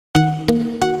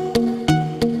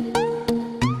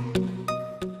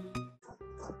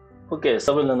Okay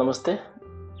सबैलाई नमस्ते।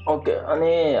 Okay अनि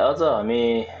आज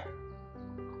हामी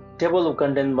टेबल अफ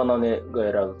कन्टेन्ट बनाउने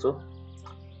गइरहेको छु।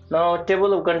 न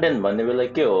टेबल अफ कन्टेन्ट भन्ने बेला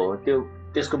के हो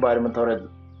त्यसको बारेमा थोरै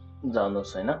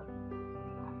जान्नुहोस् हैन।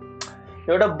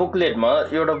 एउटा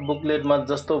बुकलेटमा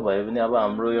जस्तो भयो भने अब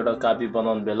हाम्रो एउटा कपी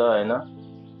बनाउने बेला हैन,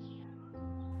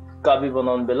 कपी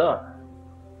बनाउने बेला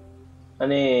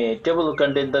अनि टेबल अफ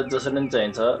कन्टेन्ट त जसरी पनि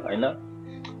चाहिन्छ हैन।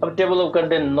 अब टेबल अफ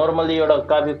कन्टेन्ट नर्मली एउटा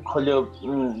कपी खोल्यो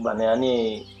भने अनि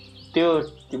त्यो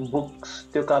बुक्स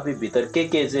त्यो कपी भित्र के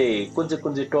चाहिँ कुन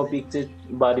चाहिँ टपिक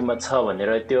चाहिँ बारेमा छ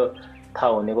भनेर त्यो थाहा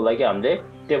हुनेको लागि हामीले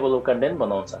टेबल अफ कन्टेन्ट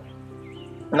बनाउँछ।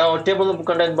 न टेबल अफ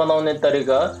कन्टेन्ट बनाउने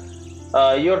तरिका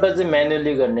एउटा चाहिँ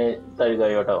म्यानुअली गर्ने तरिका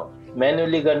एउटा हो।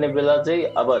 म्यानुअली गर्ने बेला चाहिँ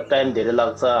अब टाइम धेरै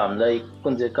लाग्छ, हामीलाई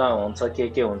कुन चाहिँ कहाँ हुन्छ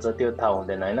के हुन्छ त्यो थाहा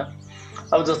हुँदैन हैन।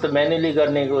 अब जस्तो म्यानुअली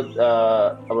गर्नेको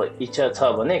अब इच्छा छ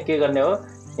भने के गर्ने हो,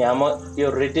 यहाँ म यो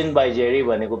रिटन बाई जेरी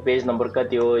भनेको पेज नम्बर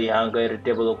कति हो, यहाँ गएर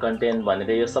टेबल अफ कन्टेन्ट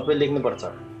भनेर यो सबै लेख्नुपर्छ।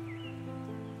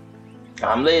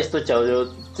 हामीलाई यस्तो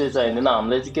चाहिँ चाहिँदैन,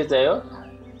 हामीलाई चाहिँ के चाहियो,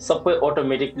 सबै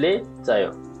अटोमेटिकली चाहियो।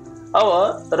 अब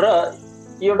र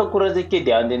एउटा कुरा चाहिँ के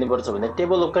ध्यान दिनुपर्छ भने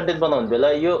टेबल अफ कन्टेन्ट बनाउने बेला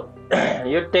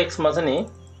यो टेक्स्टमा छ नि,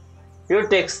 यो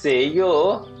टेक्स्ट चाहिँ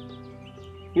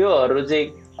योहरू चाहिँ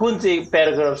कुन चाहिँ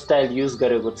प्याराग्राफ स्टाइल युज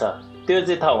गरेको छ त्यो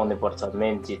चाहिँ थाहा हुनुपर्छ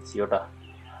मेन चिज एउटा।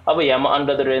 अब यहाँमा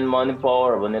under the rain money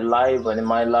power भने लाइफ भने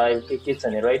माई लाइफ के छ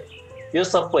नि राइट, यो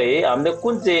सबै हामीले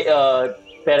कुन चाहिँ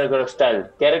प्याराग्राफ स्टाइल,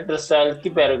 क्यारेक्टर स्टाइल कि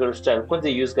प्याराग्राफ स्टाइल कुन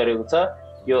चाहिँ युज गरेको छ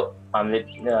यो हामीले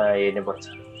हेर्नुपर्छ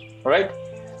राइट।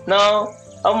 न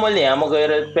अब मैले यहाँमा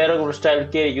गएर प्याराग्राफ स्टाइल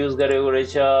के युज गरेको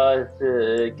रहेछ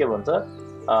के भन्छ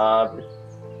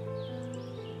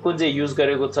कुन चाहिँ युज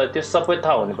गरेको छ त्यो सबै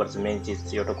थाहा हुनुपर्छ मेन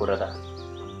चिज एउटा कुरा त।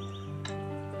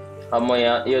 अब म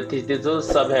यहाँ यो थिच्दैछु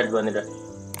सब हेड भनेर,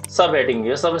 सब हेडिङ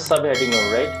यो सबै सब हेडिङ हो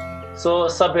राइट। सो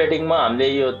सब हेडिङमा हामीले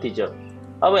यो थिच्यो।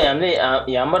 अब हामीले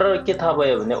यहाँबाट के थाहा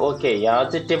भयो भने ओके यहाँ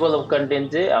चाहिँ टेबल अफ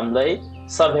कन्टेन्ट चाहिँ हामीलाई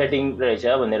सब हेडिङ रहेछ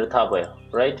भनेर थाहा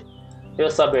भयो राइट। यो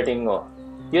सब हेडिङ हो,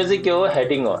 यो चाहिँ के हो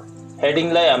हेडिङ हो,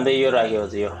 हेडिङलाई हामीले यो राखेको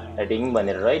छ यो हेडिङ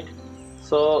भनेर राइट।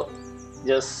 सो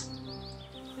जस्ट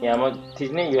यहाँमा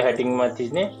थिच्ने, यो हेडिङमा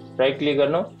थिच्ने, राइट क्लिक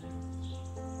गर्नु,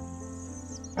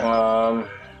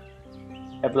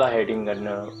 एप्लाई हेडिङ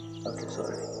गर्नु, ओके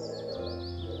सरी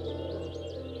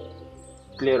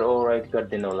क्लियर ओभरराइट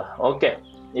गरिदिनु होला। ओके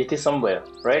यतिसम्म भयो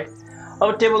राइट।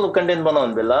 अब टेबल अफ कन्टेन्ट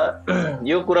बनाउने बेला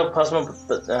यो कुरा फर्स्टमा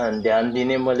ध्यान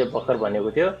दिने मैले भर्खर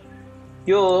भनेको थियो,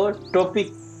 यो टपिक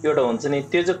एउटा हुन्छ नि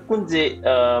त्यो चाहिँ कुन चाहिँ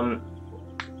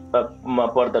मा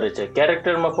पर्दो रहेछ,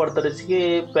 क्यारेक्टरमा पर्दो रहेछ कि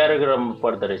प्याराग्राफमा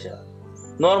पर्दो रहेछ।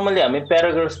 नर्मली हामी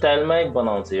प्याराग्राफ स्टाइलमै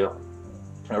बनाउँछ यो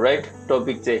राइट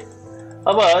टपिक चाहिँ।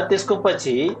 अब त्यसको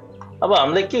पछि अब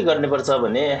हामीलाई के गर्नुपर्छ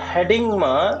भने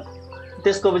हेडिङमा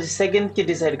त्यसको पछि सेकेन्ड के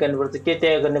डिसाइड गर्नुपर्छ, के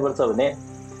तय गर्नुपर्छ भने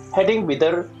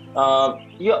हेडिङभित्र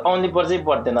यो आउने पर्छ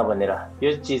पर्दैन भनेर।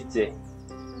 यो चिज चाहिँ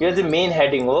यो चाहिँ मेन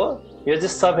हेडिङ हो, यो चाहिँ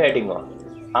सब हेडिङ हो।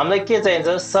 हामीलाई के चाहिन्छ,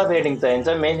 सब हेडिङ चाहिन्छ,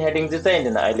 मेन हेडिङ चाहिँ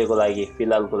चाहिँदैन अहिलेको लागि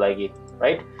फिलहालको लागि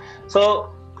राइट। सो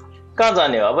कहाँ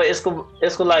जाने हो, अब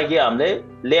यसको लागि हामीले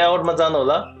लेआउटमा जानु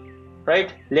होला राइट।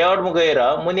 लेआउटमा गएर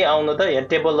मुनि आउनु त यहाँ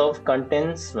टेबल अफ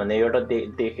कन्टेन्ट्स भन्ने एउटा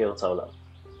देखेको छ होला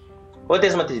हो,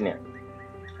 त्यसमा थिच्ने।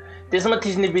 त्यसमा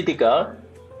थिच्ने बित्तिकै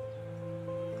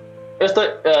यस्तो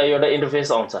एउटा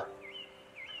इन्टरफेस आउँछ।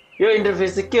 यो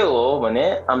इन्टरफेस चाहिँ के हो भने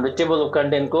हाम्रो टेबल अफ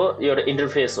कन्टेन्टको एउटा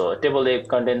इन्टरफेस हो टेबल अफ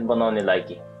कन्टेन्ट बनाउने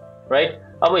लागि राइट।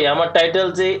 अब यहाँमा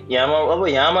टाइटल चाहिँ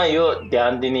यहाँमा यो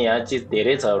ध्यान दिने यहाँ चिज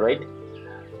धेरै छ राइट।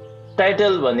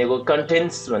 टाइटल भनेको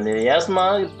कन्टेन्ट्स भन्ने यसमा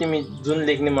तिमी जुन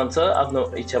लेख्ने मन छ आफ्नो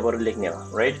इच्छाबाट लेख्ने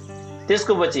हो राइट।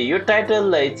 त्यसको पछि यो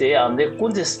टाइटललाई चाहिँ हामीले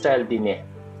कुन चाहिँ स्टाइल दिने,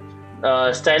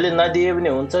 स्टाइल नदिए पनि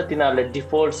हुन्छ, तिनीहरूले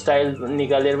डिफल्ट स्टाइल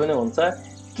निकालेर पनि हुन्छ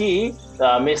कि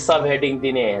हामी सब हेडिङ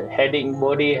दिने, हेडिङ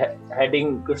बडी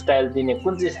हेडिङको स्टाइल दिने,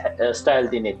 कुन चाहिँ स्टाइल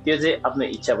दिने त्यो चाहिँ आफ्नो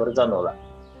इच्छाबाट जानु होला।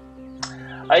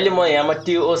 अहिले म यहाँमा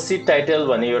टिओसी टाइटल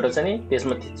भन्ने एउटा छ नि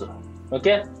त्यसमा थिच्छु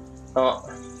ओके।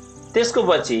 त्यसको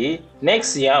पछि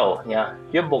नेक्स्ट यहाँ हो,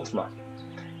 यहाँ यो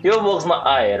बक्समा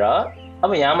आएर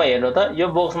अब यहाँमा हेर्नु त यो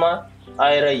बक्समा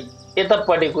आएर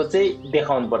यतापट्टिको चाहिँ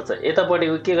देखाउनु पर्छ।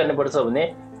 यतापट्टिको के गर्नुपर्छ भने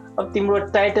अब तिम्रो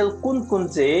टाइटल कुन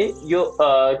चाहिँ यो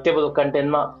टेबल अफ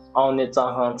कन्टेन्टमा आउने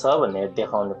चाहन्छ भनेर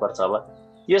देखाउनु पर्छ। अब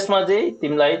यसमा चाहिँ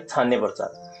तिमीलाई छान्ने पर्छ।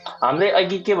 हामीले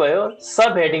अघि के भयो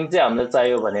सब हेडिङ चाहिँ हामीलाई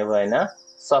चाहियो भनेको होइन,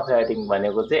 सब हेडिङ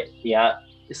भनेको चाहिँ यहाँ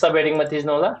सब हेडिङमा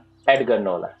थिच्नु होला, एड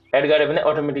गर्नु होला, एड गरे भने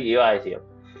अटोमेटिक यो आइथ्यो।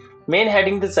 मेन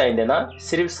हेडिङ त चाहिँदैन,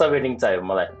 सिर्फ सब हेडिङ चाहियो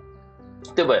मलाई,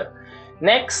 त्यो भयो।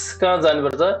 नेक्स्ट कहाँ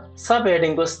जानुपर्छ, सब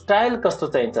हेडिङको स्टाइल कस्तो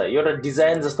चाहिन्छ, एउटा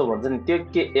डिजाइन जस्तो भन्छ नि त्यो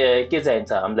के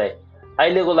चाहिन्छ हामीलाई।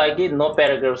 अहिलेको लागि नो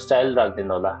प्याराग्राफ स्टाइल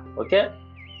राख्दिनु होला ओके।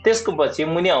 त्यसको पछि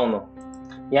मुनि आउनु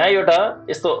यहाँ एउटा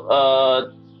यस्तो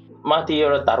माथि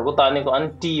एउटा धारको तानेको अनि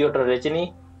टी एउटा रहेछ नि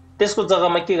त्यसको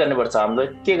जग्गामा के गर्नुपर्छ हामीले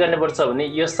के गर्नुपर्छ भने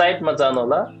यो साइडमा जानु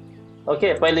होला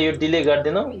ओके पहिले यो डिले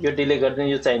गर्दिनु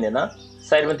यो चाहिँदैन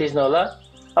साइडमा थिच्नु होला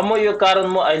अब म यो कारण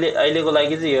म अहिलेको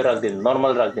लागि चाहिँ यो राख्दिन्छु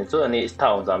नर्मल राख्दिन्छु अनि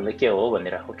थाहा हुन्छ हामीले के हो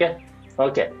भनेर ओके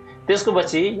ओके त्यसको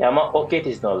पछि यहाँमा ओके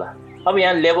थिच्नु होला अब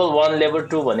यहाँ लेभल 1 लेभल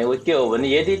 2 भनेको के हो भने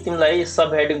यदि तिमीलाई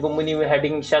सब हेडिङको मुनि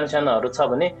हेडिङ सानसानोहरु छ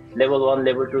भने लेभल 1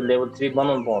 लेभल 2 लेभल 3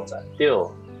 बनाउनु पाउँछ त्यो हो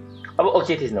अब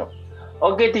ओके थिच्नु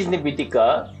ओके थिच्ने बित्तिकै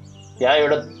यहाँ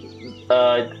एउटा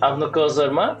आफ्नो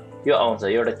कर्सरमा यो आउँछ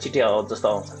एउटा चिठी जस्तो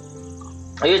आउँछ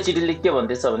यो चिठीले के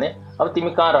भन्दैछ भने अब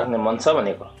तिमी कहाँ राख्ने मन छ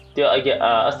भनेको त्यो अघि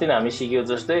अस्ति नै हामी सिक्यौ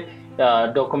जस्तै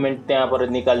डकुमेन्ट त्यहाँबाट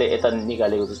निकाले यता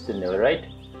निकालेको जस्तै नै हो राइट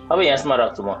अब यसमा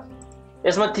राख्छु म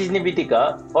यसमा थिच्ने बित्तिकै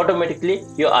अटोमेटिकली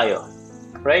यो आयो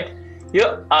राइट यो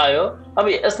आयो अब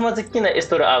यसमा चाहिँ किन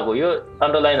यस्तो आएको यो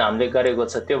अन्डरलाइन हामीले गरेको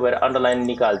छ त्यो भएर अन्डरलाइन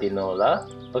निकाल्दिनु होला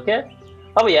ओके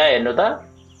अब यहाँ हेर्नु त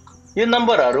यो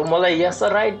नम्बरहरु मलाई यहाँ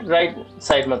राइट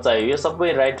साइडमा चाहियो यो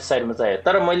सबै राइट साइडमा चाहियो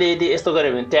तर मैले यदि यस्तो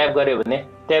गरे भने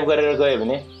ट्याब गरेर गयो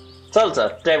भने चल्छ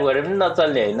ट्याब गरे पनि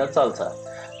नचल्ने हैन चल्छ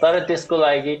तर त्यसको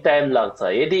लागि टाइम लाग्छ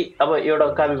यदि अब एउटा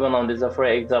कपी बनाउँदैछ फर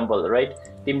एक्जाम्पल राइट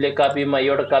तिमीले कपीमा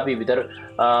एउटा कपी भित्र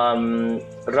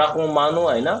राखौं मानु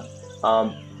हैन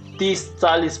 30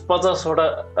 40 50 वटा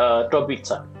टपिक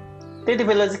छ त्यति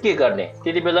बेला चाहिँ के गर्ने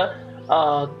त्यति बेला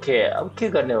ओके अब के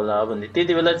गर्ने होला भने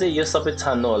त्यति बेला चाहिँ यो सबै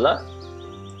छान्नु होला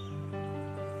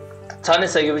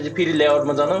छानिसकेपछि फेरि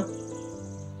लेआउटमा जानु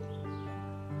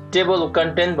टेबल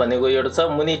कन्टेन्ट भनेको एउटा छ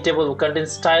मुनि टेबल कन्टेन्ट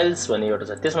स्टाइल्स भन्ने एउटा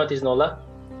छ त्यसमा थिच्नु होला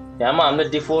यहाँमा हामीले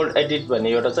डिफल्ट एडिट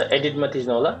भन्ने एउटा छ एडिटमा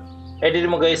थिच्नु होला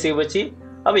एडिटमा गइसकेपछि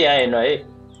अब यहाँ हेर्नु है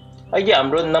अघि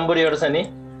हाम्रो नम्बर एउटा छ नि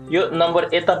यो नम्बर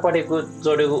यता पढेको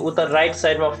जोडेको उता राइट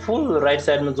साइडमा फुल राइट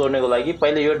साइडमा जोड्नको लागि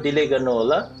पहिले यो डिले गर्नु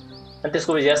होला अनि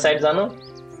त्यसको पछि यहाँ साइड जानु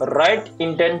राइट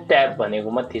इन्डेन्ट ट्याब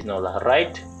भनेकोमा थिच्नु होला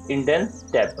राइट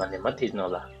इन्डेन्ट ट्याब भन्नेमा थिच्नु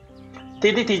होला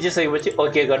त्यति थिचिसकेपछि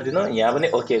ओके गर्दिनु यहाँ पनि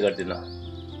ओके गर्दिनु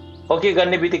ओके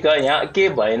गर्ने बित्तिकै यहाँ के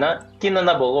भएन किन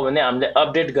नभएको भने हामीले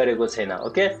अपडेट गरेको छैन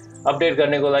ओके अपडेट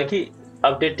गर्नको लागि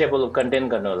अपडेट टेबल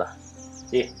कन्टेन्ट गर्नु होला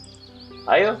ए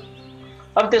आयो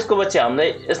अब त्यसको पछि हामीले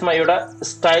यसमा एउटा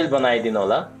स्टाइल बनाइदिनु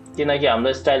होला किनकि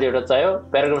हामीलाई स्टाइल एउटा चाहियो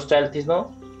प्याराग्राफ स्टाइल थिच्नु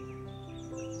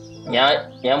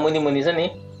यहाँ मुनि छ नि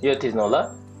यो थिच्नु होला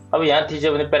अब यहाँ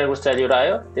थिच्यो भने प्याराग्राफ स्टाइल एउटा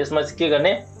आयो त्यसमा चाहिँ के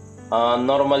गर्ने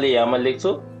नर्मली यहाँमा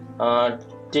लेख्छु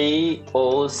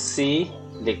TOC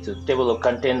लेख्छु टेबल अफ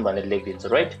कन्टेन्ट भनेर लेखिदिन्छु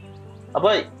राइट अब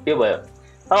यो भयो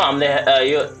अब हामीले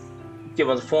यो के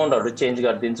भन्छ फोन्टहरु चेन्ज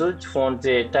गरिदिन्छु फोन्ट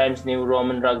चाहिँ टाइम्स न्यू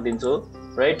रोमन राखिदिन्छु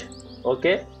राइट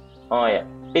ओके यहाँ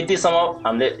यतिसम्म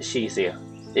हामीले सिकिसक्यो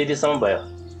यतिसम्म भयो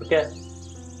okay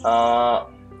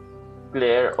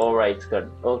clear all right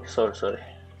God okay sorry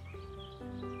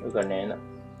यो गर्ने हैन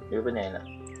यो पनि हैन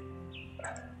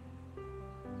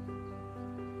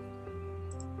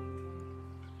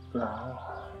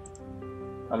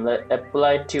हामीलाई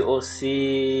एप्लाई TOC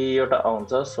एउटा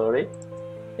आउँछ सरी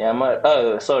यहाँमा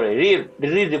सरी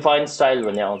रिडिफाइन स्टाइल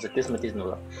भन्ने आउँछ त्यसमा थिच्नु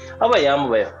होला अब यहाँमा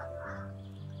भयो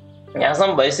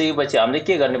यहाँसम्म भइसकेपछि हामीले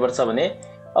के गर्नुपर्छ भने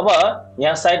अब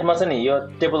यहाँ साइडमा छ नि यो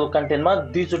टेबल कन्टेन्टमा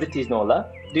दुईचोटि थिच्नु होला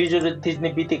दुईचोटि थिच्ने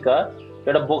बित्तिकै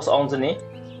एउटा बक्स आउँछ नि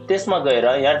त्यसमा गएर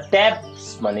यहाँ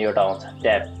ट्याब्स भन्ने एउटा आउँछ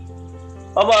ट्याब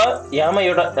अब यहाँमा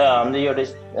एउटा हामीले एउटा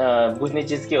बुझ्ने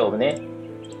चीज के हो भने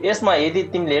यसमा यदि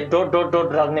तिमीले डट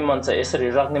राख्ने मन छ यसरी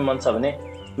राख्ने मन छ भने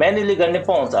म्यानुअली गर्ने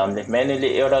पाउँछ हामीले म्यानुअली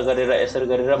एउटा गरेर यसरी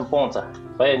गरेर पनि पाउँछ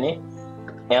भयो नि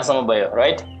यहाँसम्म भयो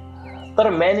राइट तर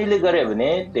म्यानुअली गरे भने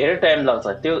धेरै टाइम लाग्छ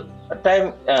त्यो टाइम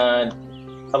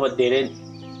अब धेरै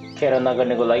खेर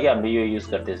नगर्नेको लागि हामीले यो युज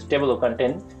गर्दैछौँ टेबल अफ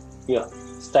कन्टेन्ट यो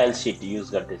स्टाइल शीट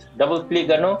युज गर्दैछौँ डबल क्लिक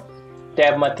गर्नु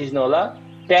ट्याबमा थिच्नु होला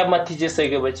ट्याबमा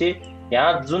थिचिसकेपछि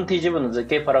यहाँ जुन थिचे पनि हुन्छ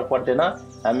केही फरक पर्दैन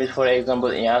हामी फर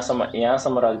एक्जाम्पल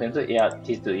यहाँसम्म राख्दिन्छु यहाँ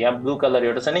थिच्छु यहाँ ब्लू कलर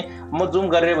एउटा छ नि म जुम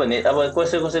गरेर भने अब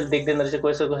कसैले देख्दैन रहेछ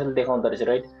कसैले देखाउँदो रहेछ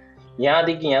राइट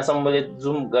यहाँदेखि यहाँसम्म मैले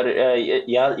जुम गरेर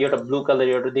यहाँ एउटा ब्लू कलर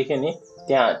एउटा देखेँ नि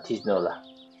त्यहाँ थिच्नु होला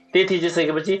त्यही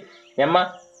थिचिसकेपछि यहाँमा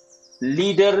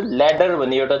लिडर ल्याडर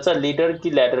भन्ने एउटा छ लिडर कि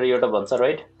ल्याडर एउटा भन्छ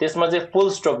राइट त्यसमा चाहिँ फुल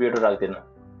स्टप एउटा राख्दिनु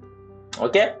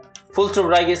ओके फुल स्टप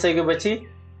राखिसकेपछि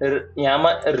यहाँमा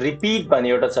रिपिट भन्ने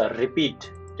एउटा छ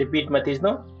रिपिटमा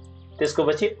थिच्नु त्यसको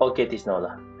पछि ओके थिच्नु होला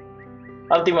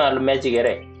अब तिमीहरुले म्याजिक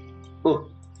हेरे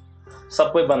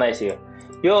सबै बनाइसक्यो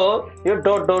यो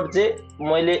डट चाहिँ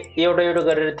मैले एउटा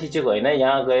गरेर थिचेको हैन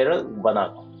यहाँ गएर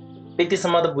बनाएको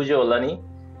यतिसम्म त बुझ्यो होला नि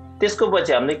त्यसको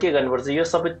पछि हामीले के गर्नुपर्छ यो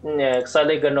सबै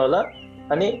सेलेक्ट गर्नु होला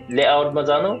अनि लेआउटमा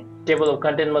जानु टेबल अफ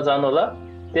कन्टेन्टमा जानु होला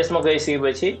त्यसमा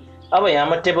गइसकेपछि अब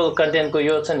यहाँमा टेबल कन्टेन्टको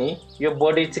यो छ नि यो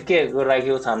बडी चाहिँ के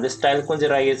राखेको छ हामीले स्टाइल कुन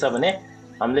चाहिँ राखेको छ भने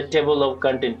हामीले टेबल अफ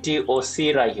कन्टेन्ट TOC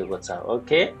राखेको छ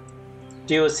ओके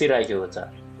TOC राखेको छ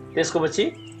त्यसको पछि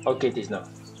ओके थिच्नु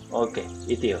ओके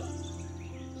यति हो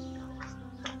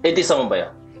यतिसम्म भयो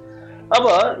अब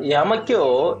यहाँमा के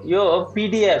हो यो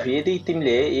PDF यदि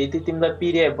तिमीलाई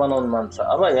PDF बनाउन मन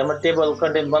छ अब यहाँमा टेबल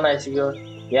कन्टेन्ट बनाइसक्यो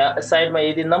यहाँ साइडमा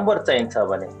यदि नम्बर चाहिन्छ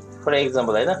भने फर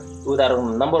एक्जाम्पल हैन उदाहरण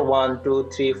नम्बर 1 2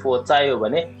 3 4 चाहियो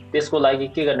भने त्यसको लागि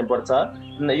के गर्नुपर्छ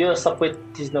यो सबै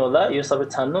थिच्नु होला यो सबै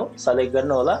छान्नु सेलेक्ट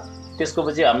गर्नु होला त्यसको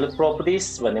पछि हामीले प्रपर्टिज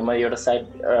भन्नेमा एउटा साइड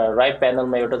राइट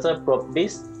प्यानलमा एउटा छ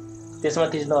प्रपर्टिज त्यसमा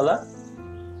थिच्नु होला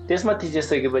त्यसमा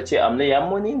थिचिसकेपछि हामीले यहाँ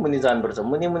मुनि जानुपर्छ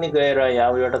मुनि गएर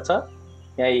यहाँ एउटा छ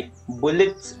यहाँ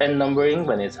बुलेट्स एन्ड नम्बरिङ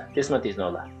भन्ने छ त्यसमा थिच्नु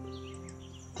होला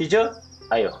थिच्यो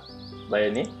आयो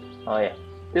भयो नि यहाँ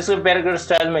त्यसको प्याराग्राफ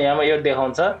स्टाइलमा यहाँमा यो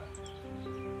देखाउँछ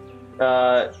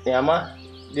यहाँमा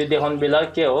यो देखाउने बेला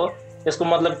के हो यसको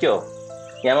मतलब के हो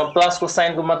यहाँमा प्लसको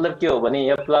साइनको मतलब के हो भने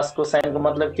यहाँ प्लसको साइनको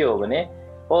मतलब के हो भने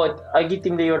ओ अघि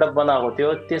तिमीले एउटा बनाएको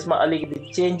थियो त्यसमा अलिकति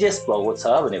चेन्जेस भएको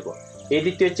छ भनेको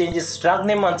यदि त्यो चेन्जेस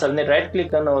राख्ने मन छ भने राइट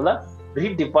क्लिक गर्नु होला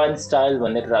रिडिफाइन स्टाइल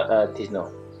भनेर थिच्नु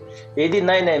यदि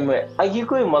नै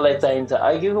अघिकै मलाई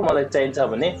चाहिन्छ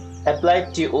भने एप्लाई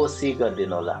TOC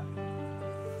गरिदिनु होला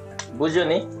बुझ्यो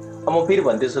नि अब म फेरि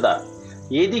भन्दैछु त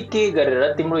यदि के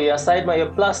गरेर तिम्रो यहाँ साइडमा यो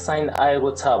प्लस साइन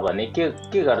आएको छ भने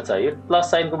के गर्छ यो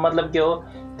प्लस साइनको मतलब के हो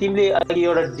तिमीले अघि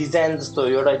एउटा डिजाइन जस्तो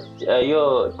एउटा यो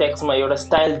टेक्स्टमा एउटा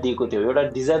स्टाइल दिएको थियो एउटा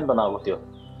डिजाइन बनाएको थियो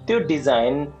त्यो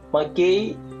डिजाइनमा केही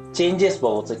चेन्जेस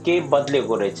भएको छ केही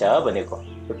बदलेको रहेछ भनेको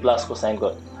यो प्लसको साइनको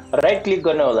राइट क्लिक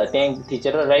गर्नु होला त्यहाँ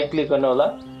थिचेर राइट क्लिक गर्नु होला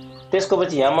त्यसको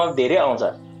पछि यहाँमा धेरै आउँछ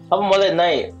अब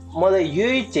मलाई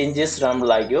यही चेन्जेस राम्रो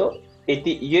लाग्यो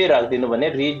यति यही राख्दिनु भने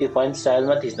रिडिफाइन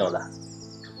स्टाइलमा थिच्नु होला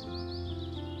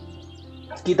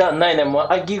कि त म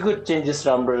अघिको चेन्जेस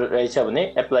राम्रो रहेछ भने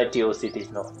एप्लाई TOC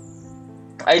थिच्नु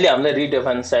अहिले हामीलाई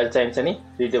रिडिफाइन स्टाइल चाहिन्छ नि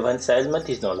रिडिफाइन स्टाइलमा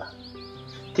थिच्नु होला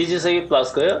थिचिसक्यो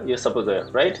प्लस गयो यो सबै गयो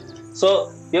राइट सो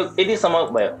यो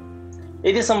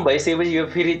यतिसम्म भइसकेपछि यो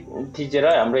फेरि थिचेर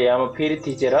हाम्रो यहाँमा फेरि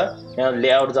थिचेर यहाँ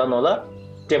लेआउट जानु होला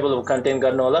टेबल अफ कन्टेन्ट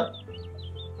गर्नु होला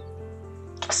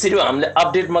सिर्फ हामीले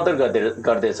अपडेट मात्र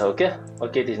गर्दैछ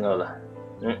ओके थिच्नु होला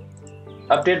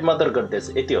अपडेट मात्र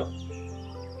गर्दैछ यति हो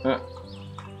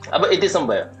अब यतिसम्म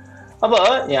भयो अब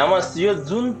यहाँमा यो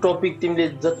जुन टपिक तिमीले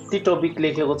जति टपिक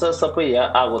लेखेको छ सबै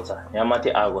यहाँ आएको छ यहाँ माथि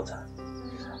आएको छ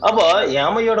अब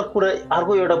यहाँमा एउटा कुरा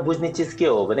अर्को एउटा बुझ्ने चिज के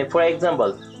हो भने फर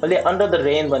एक्जाम्पल मैले अन्डर द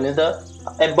रेन भने त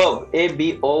above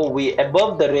ABOV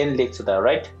above the rain लेख्छु त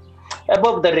राइट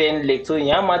एबभ द रेन लेख्छु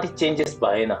यहाँ माथि चेन्जेस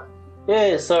भएन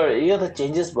ए सर यो त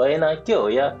चेन्जेस भएन के हो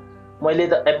यहाँ मैले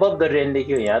त एबभ द रेन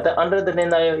लेख्यो यहाँ त अन्डर द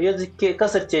रेन आयो यो चाहिँ के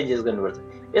कसरी चेन्जेस गर्नुपर्छ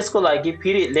यसको लागि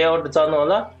फेरि लेआउट जानु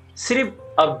होला सिर्फ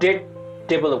अपडेट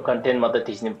टेबल अफ कन्टेन्ट मात्र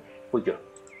थिच्ने पुग्यो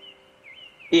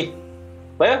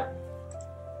भयो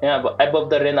यहाँ अब एबभ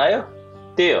द रेन आयो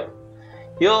त्यही हो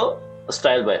यो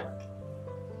स्टाइल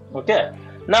भयो ओके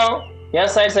नाउ यहाँ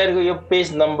साइडको यो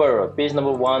पेज नम्बर 1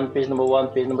 पेज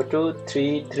नम्बर 2 3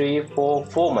 3 4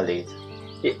 4 मा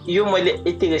लेखेको छु यो मैले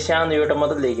यतिकै सानो एउटा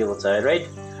मात्र लेखेको छ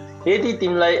राइट यदि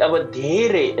तिमीलाई अब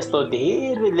धेरै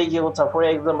लेखेको छ फर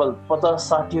एक्जाम्पल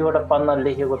 50-60 वटा पन्ना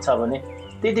लेखेको छ भने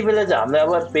त्यति बेला चाहिँ हामीलाई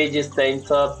अब पेजेस चाहिन्छ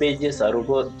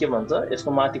पेजेसहरूको के भन्छ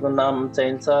यसको माथिको नाम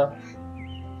चाहिन्छ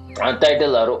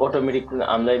टाइटलहरू अटोमेटिक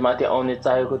हामीलाई माथि आउने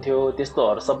चाहेको थियो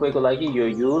त्यस्तोहरू सबैको लागि यो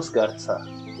युज गर्छ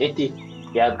यति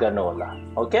याद गर्नु होला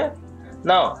ओके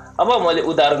नाउ अब मैले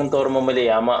उदाहरण तौरमा मैले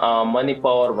यहाँमा मनी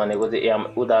पावर भनेको चाहिँ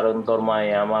यहाँ उदाहरण तौरमा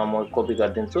यहाँमा म कपी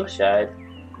गरिदिन्छु सायद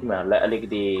तिमीहरूलाई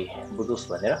अलिकति बुझोस्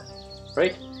भनेर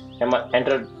राइट यहाँमा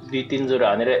एन्टर 2-3 जोडी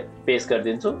हानेर पेस्ट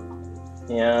गरिदिन्छु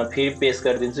यहाँ फेरि पेस्ट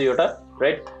गरिदिन्छु एउटा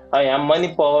राइट यहाँ मनी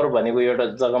पावर भनेको एउटा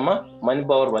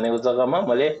जग्गामा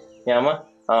मैले यहाँमा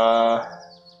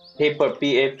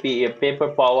पेपर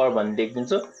पावर भन्ने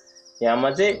लेखिदिन्छु यहाँमा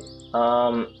चाहिँ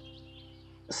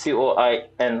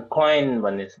COIN कोइन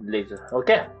भन्ने लेख्छु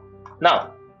ओके नाउ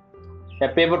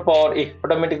यहाँ पेपर पावर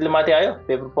अटोमेटिकली माथि आयो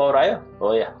पेपर पावर आयो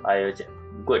हो यहाँ आयो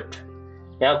चाहिँ गुड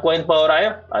यहाँ कोइन पावर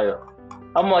आयो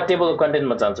अब म टेबल अफ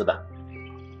कन्टेन्टमा जान्छु त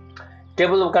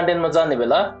टेबल अफ कन्टेन्टमा जाने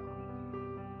बेला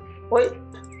ओइ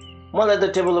मलाई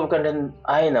त टेबल अफ कन्टेन्ट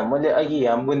आएन मैले अघि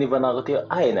यहाँ मुनि बनाएको थियो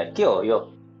आएन के हो यो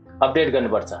अपडेट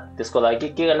गर्नुपर्छ त्यसको लागि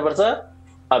के गर्नुपर्छ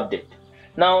update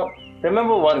now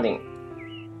remember one thing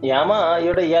यहाँमा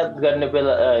एउटा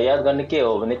याद गर्ने के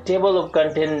हो भने टेबल अफ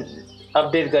कन्टेन्ट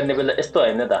अपडेट गर्ने बेला यस्तो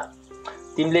हैन त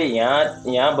तिमीले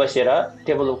यहाँ बसेर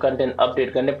टेबल अफ कन्टेन्ट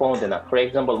अपडेट गर्ने पाउँदैन फर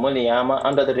एक्जाम्पल मैले यहाँमा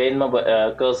अन्डर द रेनमा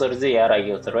कर्सर चाहिँ यहाँ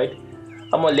राखेको छ राइट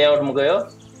अब म लेआउटमा गयो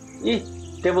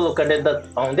टेबल अफ कन्टेन्ट त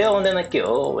आउँदै आउँदैन के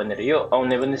हो भनेर यो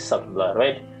आउने पनि सक्ला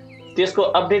राइट त्यसको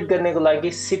अपडेट गर्नेको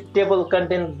लागि सिट टेबल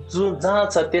कन्टेन्ट जहाँ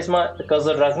छ त्यसमा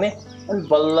कर्सर राख्ने अनि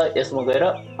बल्ल यसमा गएर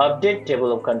अपडेट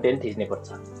टेबल अफ कन्टेन्ट थिच्ने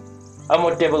पर्छ अब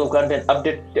म table of content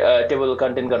update table of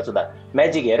content गर्छु त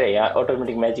म्याजिक हेर यहाँ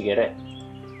अटोमेटिक म्याजिक हेर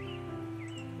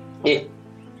ए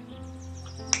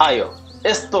आयो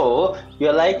यस्तो हो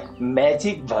योलाई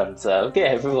म्याजिक भन्छ ओके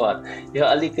एभ्रीवन यो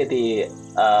अलिकति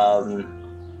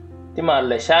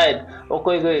तिमीहरुले सायद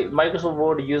कोही कोही माइक्रोसफ्ट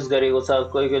वर्ड युज गरेको छ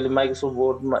कोही कोहीले माइक्रोसफ्ट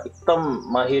वर्डमा एकदम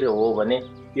माहिर हो भने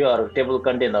योहरु टेबल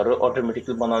कन्टेन्टहरु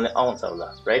अटोमेटिकली बनाउने आउँछ होला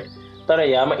राइट तर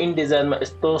यहाँमा इनडिजाइनमा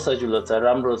यस्तो सजिलो छ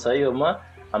राम्रो छ योमा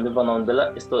हामीले बनाउने बेला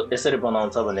यस्तो यसरी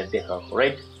बनाउँछ भनेर देखाएको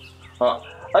राइट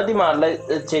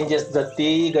तिमीहरुलाई चेन्जेस जति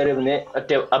गर्यो भने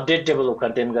अपडेट टेबल अफ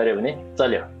कन्टेन्ट गर्यो भने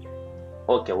चल्यो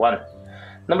ओके 1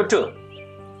 नम्बर 2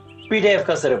 पीडीएफ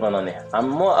कसरी बनाउने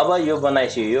म अब यो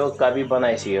बनाइछु यो कपी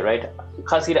बनाइछु राइट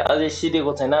खास गरी अझै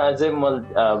सिकेको छैन अझै म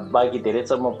बाँकी धेरै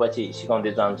छ म पछि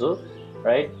सिकाउँदै जान्छु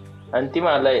राइट अनि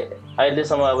तिमीहरुलाई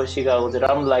अहिलेसम्म अब सिकाएको चाहिँ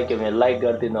राम्रो लाग्यो भने लाइक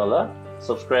गरिदिनु होला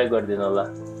सब्स्क्राइब गरिदिनु होला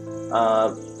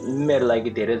मेरो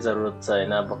लागि धेरै जरुरत छ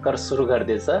हैन भर्खर सुरु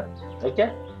गर्दैछ ओके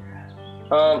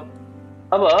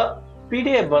अब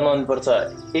पीडीएफ बनाउनु पर्छ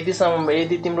यतिसम्म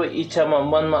यदि तिम्रो इच्छामा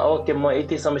मनमा ओके म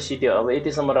यतिसम्म सिक्यो अब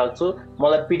यतिसम्म राख्छु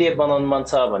मलाई पीडीएफ बनाउनु मन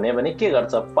छ भने के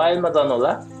गर्छ फाइलमा जानु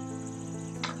होला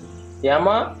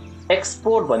यहाँमा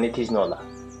एक्सपोर्ट भन्ने थिच्नु होला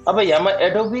अब यहाँमा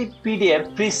एडोबी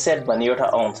पीडीएफ प्रिसेट भन्ने एउटा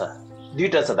आउँछ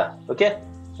दुईटा छ त ओके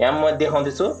यहाँ म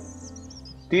देखाउँदै छु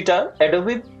दुईटा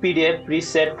एडोबी पीडीएफ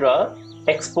प्रिसेट र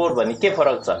एक्सपोर्ट भन्ने के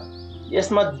फरक छ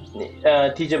यसमा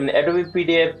थिच्यो भने एडोबी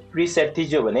पीडीएफ प्रिसेट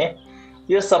थिच्यो भने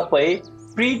यो सबै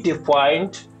प्री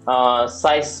डिफाइन्ड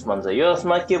साइज भन्छ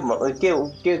यसमा के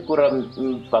कुरा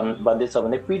भन्दैछ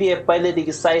भने पीडीएफ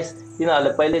पहिलेदेखि साइज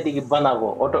तिनीहरुले पहिलेदेखि बनाएको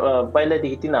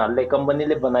पहिलेदेखि तिनीहरुले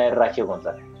कम्पनीले बनाएर राखेको हुन्छ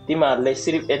तिमीहरुले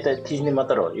सिर्फ यता थिच्ने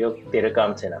मात्र हो यो धेरै काम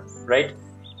छैन राइट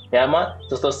यहाँमा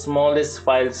जस्तो smallest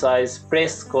file size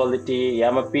press quality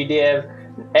यहाँमा PDF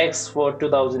X4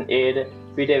 2008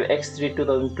 PDF X3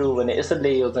 2002 भने यसरी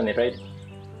लेखेको छ नि राइट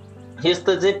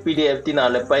यस्तो चाहिँ पीडीएफ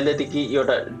तिनीहरुले पहिलेदेखि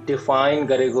एउटा डिफाइन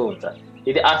गरेको हुन्छ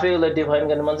यदि आफैले डिफाइन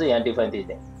गर्ने मन छ यहाँ डिफाइन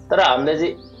थिच्ने तर हामीले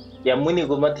चाहिँ यहाँ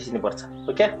मुनिकोमा थिच्नु पर्छ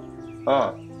ओके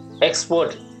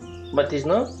एक्सपोर्ट मा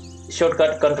थिच्नु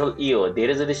सर्टकट कन्ट्रोल ई हो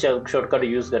धेरै जति सर्टकट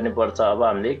युज गर्ने पर्छ अब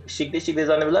हामीले सिक्दै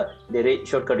जाने बेला धेरै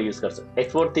सर्टकट युज गर्छ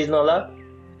एक्सपोर्ट थिच्नु होला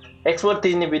एक्सपोर्ट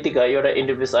थिच्ने बित्तिकै एउटा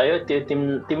इन्टरफेस आयो त्यो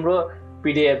तिम्रो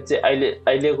पीडीएफ चाहिँ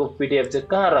अहिलेको पीडीएफ चाहिँ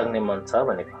कहाँ राख्ने मन छ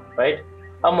भनेको राइट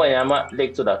अब म यहाँमा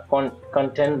लेख्छु त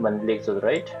कन्टेन्ट भन्ने लेख्छु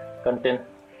राइट कन्टेन्ट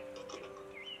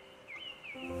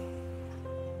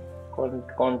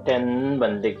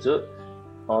भन्ने लेख्छु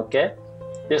ओके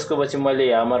त्यसको पछि मैले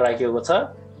यहाँमा राखेको छ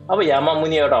अब यहाँमा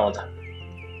मुनि एउटा आउँछ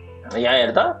यहाँ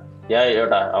हेर त यहाँ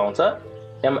एउटा आउँछ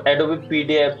यहाँमा एडोबी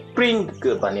पीडीएफ प्रिन्ट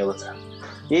भनेको छ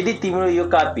यदि तिम्रो यो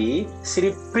कपी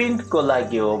सिर्फ प्रिन्टको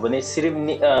लागि हो भने सिर्फ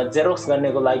जेरोक्स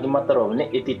गर्नेको लागि मात्र हो भने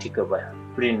यति ठिक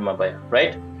भयो प्रिन्टमा भयो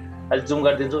राइट अहिले जुम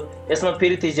गरिदिन्छु यसमा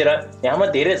फेरि थिचेर यहाँमा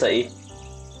धेरै छ है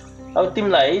अब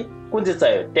तिमीलाई कुन चाहिँ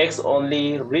चाहियो text only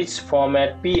rich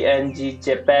format PNG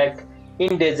JPEG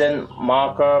इन्डिजाइन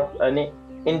markup अनि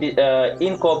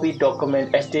in copy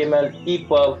document HTML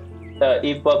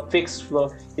EPUB fix flow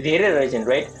धेरै रहेछ नि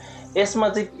राइट यसमा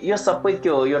चाहिँ यो सबै के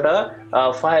हो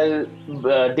एउटा file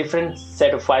different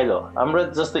set of file हो हाम्रो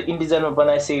जस्तो इन्डिजाइनमा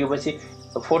बनाइसकेपछि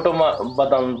फोटोमा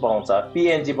बनाउनु पाउँछ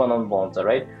पीएनजी बनाउनु पाउँछ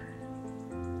राइट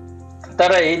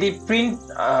तर यदि प्रिन्ट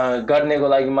गर्नेको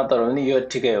लागि मात्र हो भने यो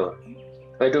ठिकै हो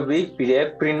एडोबी पीडीएफ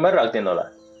प्रिन्टमा राख्दिनु होला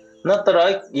नत्र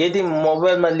यदि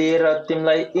मोबाइलमा लिएर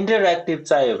तिमीलाई इन्टरेक्टिभ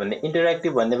चाहियो भने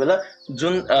इन्टरेक्टिभ भन्ने बेला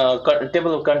जुन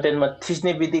टेबल अफ कन्टेन्टमा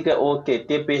थिच्ने बित्तिकै ओके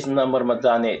त्यो पेज नम्बरमा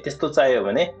जाने त्यस्तो चाहियो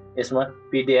भने यसमा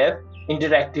पीडीएफ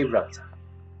इन्टरेक्टिभ राख्छ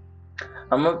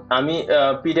हामी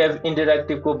पीडीएफ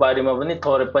इन्टरेक्टिभको बारेमा पनि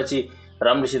थोरै पछि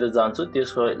राम्रोसित जान्छु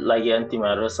त्यसको लागि अनि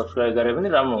तिमीहरु सब्स्क्राइब गरे पनि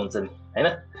राम्रो हुन्छ नि हैन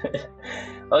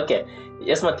ओके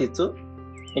यसमा थिच्छु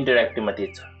इन्टरेक्टिभमा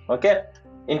थिच्छु ओके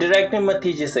इन्टरेक्टिभमा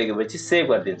थिचिसकेपछि सेभ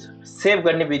गरिदिन्छु सेभ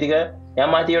गर्ने बित्तिकै यहाँ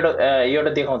माथि एउटा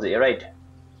देखाउँछ राइट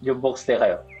यो बक्स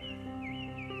देखायो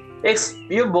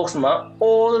यो बक्समा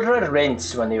ऑल र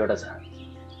रेन्ज भन्ने एउटा छ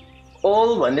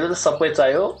ऑल भन्ने बेला सबै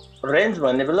चाहियो रेन्ज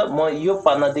भन्ने बेला म यो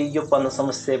पानादेखि यो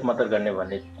पानासम्म सेभ मात्र गर्ने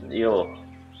भन्ने यो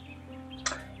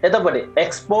यतापट्टि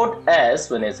एक्सपोर्ट एज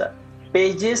भन्ने छ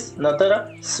पेजेस नत्र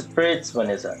स्प्रेड्स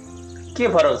भन्ने छ के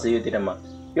फरक छ यो तिनमा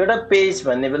एउटा पेज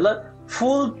भन्ने बेला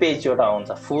फुल पेज एउटा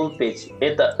आउँछ फुल पेज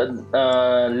यता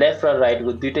लेफ्ट र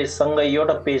राइटको दुईटै सँगै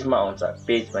एउटा पेजमा आउँछ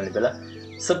पेज भन्ने बेला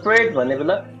स्प्रेड भन्ने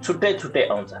बेला छुट्टै छुट्टै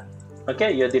आउँछ ओके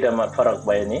यो दुईटामा फरक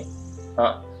भयो नि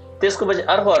त्यसको पछि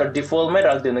अर्कोहरु डिफल्टमै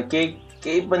राख्दिनु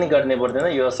केही पनि गर्ने पर्दैन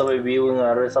यो सबै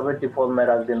भ्यूहरु सबै डिफल्टमै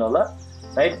राख्दिनु होला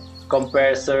राइट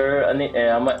कम्प्रेसर अनि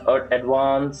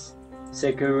एडभान्स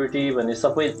सेक्युरिटी भन्ने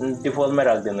सबै डिफल्टमै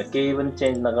राख्दिनु केही पनि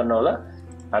चेन्ज नगर्नु होला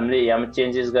हामीले यहाँमा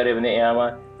चेन्जेस गर्यो भने यहाँमा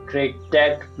क्रिएट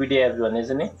ट्याग पीडीएफ भन्ने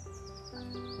छ नि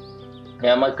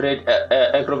यहाँमा क्रिएट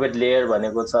एक्रोबेट लेयर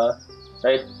भनेको छ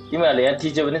राइट तिमीहरुले यहाँ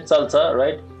थिच्यो भने चल्छ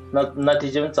राइट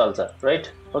नथिच्यो पनि चल्छ राइट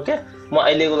ओके म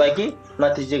अहिलेको लागि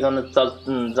नथिचिकन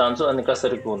जान्छु अनि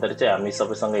कसरी हुँदै रहेछ हामी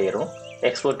सबैसँग हेरौँ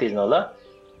एक्सपोर्ट थिच्नु होला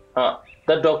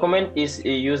The document is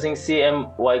using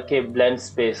CMYK blend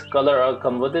space color are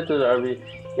converted to RGB.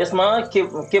 यसमा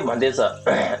के भन्दैछ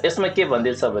यसमा के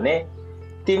भन्दैछ भने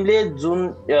तिमीले जुन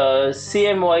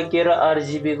CMYK र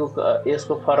RGB को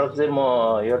यसको फरक चाहिँ म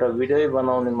एउटा भिडियो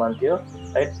बनाउने मन थियो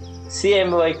राइट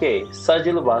CMYK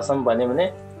सजिलो भाषामा भन्यो भने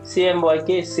CMYK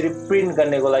सिर्फ प्रिन्ट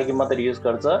गर्नको लागि मात्र युज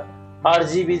गर्छ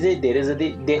RGB चाहिँ धेरै जति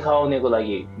देखाउनेको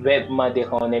लागि वेबमा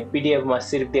देखाउने PDF मा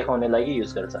सिर्फ देखाउने लागि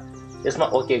युज गर्छ यसमा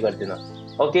ओके गर्दिनु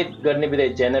ओके गर्ने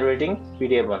बित्तिकै जेनेरेटिङ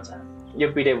पीडीएफ भन्छ यो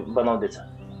पीडीएफ बनाउँदैछ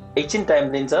एकछिन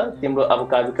टाइम लिन्छ तिम्रो अब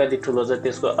कपी कति ठुलो छ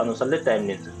त्यसको अनुसारले टाइम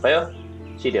लिन्छ भयो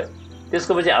सिधै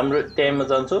त्यसको पछि हाम्रो टाइममा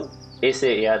जान्छु यसै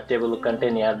यहाँ टेबल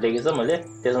कन्टेन्ट यहाँ लेखेछ मैले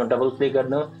त्यसमा डबल क्लिक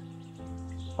गर्नु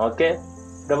ओके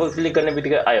डबल क्लिक गर्ने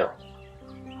बित्तिकै आयो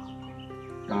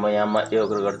म यहाँमा यो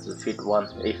गर्छु फिट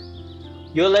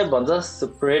 1 योलाई भन्छ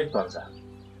स्प्रेड भन्छ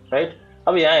राइट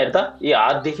अब यहाँ हेर्दा यो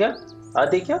हात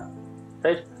देख्यो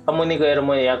राइट अब मुनि गएर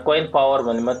म यहाँ कोइन पावर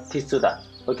भन्नेमा थिच्छु त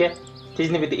ओके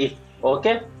थिच्ने बित्तिकै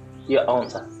ओके यो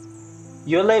आउँछ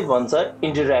योलाई भन्छ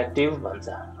इन्टरेक्टिभ भन्छ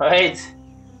राइट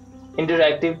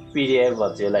इन्टरेक्टिभ पीडीएफ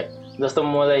भन्छ यसलाई जस्तो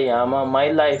मलाई यहाँमा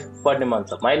माइ लाइफ पढ्ने मन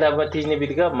छ माइ लाइफमा थिच्ने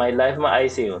बित्तिकै माइ लाइफमा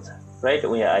आइसकेको हुन्छ राइट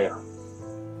यहाँ आयो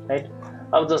राइट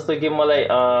अब जस्तो कि मलाई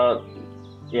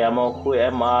यहाँमा who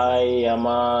am I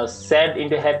यहाँमा sad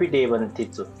into happy day भन्ने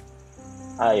थिच्छु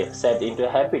आयो स्याड इन्टु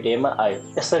ह्याप्पी डेमा आयो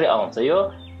यसरी आउँछ यो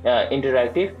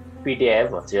इन्टरेक्टिभ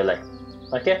पीडीएफ भन्छ यसलाई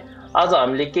ओके आज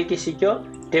हामीले के सिक्यो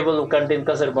टेबल अफ कन्टेन्ट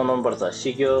कसरी बनाउनु पर्छ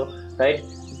सिक्यो राइट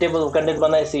टेबल अफ कन्टेन्ट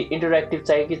बनाएपछि इन्टरेक्टिभ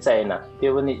चाहियो कि चाहिएन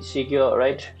त्यो पनि सिक्यो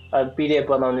राइट अनि पीडीएफ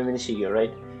बनाउने पनि सिक्यो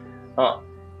राइट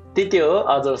त्यति हो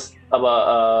आज अब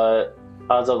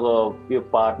आजको यो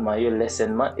पार्टमा यो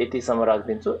लेसनमा यतिसम्म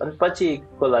राखिदिन्छु अनि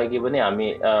पछिको लागि पनि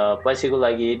हामी पछिको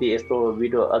लागि यदि यस्तो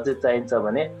भिडियो अझै चाहिन्छ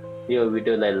भने यो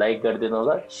भिडियोलाई लाइक गरिदिनु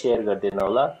होला शेयर गरिदिनु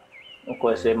होला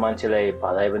कसै मान्छेलाई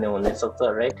भलाइ पनि हुन सक्छ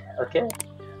राइट ओके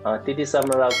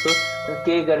त्यतिसम्म राख्छु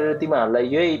के गरेर तिमीहरूलाई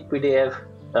यही पीडीएफ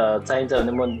चाहिन्छ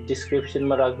भने म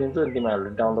डिस्क्रिप्सनमा राखिदिन्छु अनि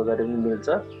तिमीहरूले डाउनलोड गरेर पनि मिल्छ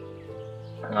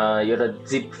एउटा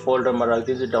जिप फोल्डरमा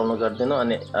राखिदिन्छु डाउनलोड गरिदिनु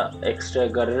अनि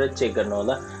एक्सट्र्याक्ट गरेर चेक गर्नु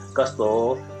होला कस्तो हो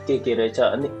के रहेछ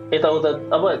अनि यताउता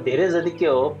अब धेरै जति के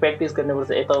हो प्र्याक्टिस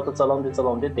गर्नुपर्छ यताउता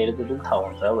चलाउँदै धेरै जति थाहा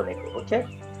हुन्छ भनेको ओके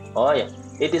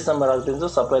यतिसम्म राखिदिन्छु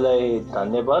सबैलाई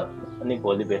धन्यवाद अनि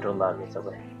भोलि भेटौँला हामी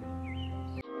सबै